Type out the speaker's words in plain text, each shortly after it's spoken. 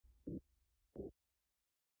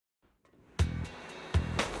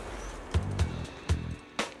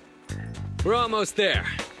We're almost there.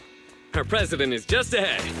 Our president is just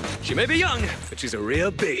ahead. She may be young, but she's a real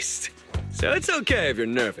beast. So it's okay if you're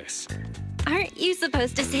nervous. Aren't you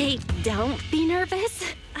supposed to say, don't be nervous?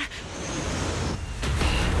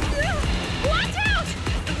 Watch out!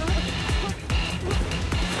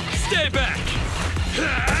 Stay back!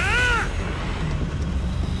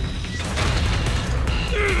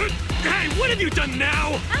 Hey, what have you done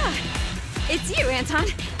now? It's you, Anton.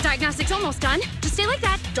 Diagnostic's almost done. Just stay like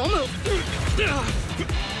that. Don't move.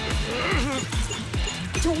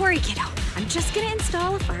 Don't worry, kiddo. I'm just gonna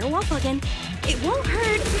install a firewall plugin. It won't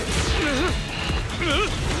hurt.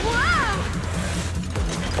 Wow!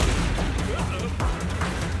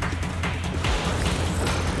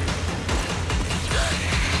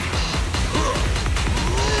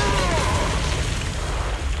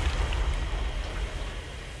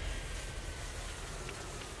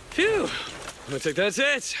 Phew. Looks like that's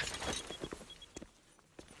it.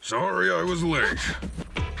 Sorry I was late.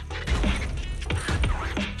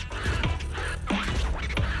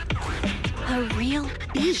 A real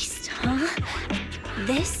beast, huh?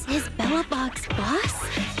 This is Bellabog's boss?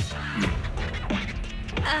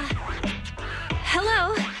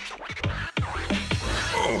 Hello?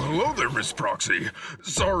 Oh, hello there, Miss Proxy.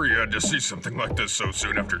 Sorry I had to see something like this so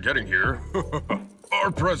soon after getting here.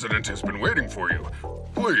 Our president has been waiting for you.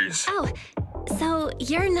 Please. Oh, so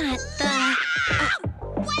you're not the...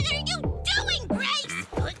 What are you doing, Grace?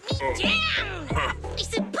 Put me down! I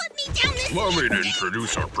said put me down this Allow me to instant!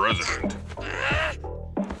 introduce our president.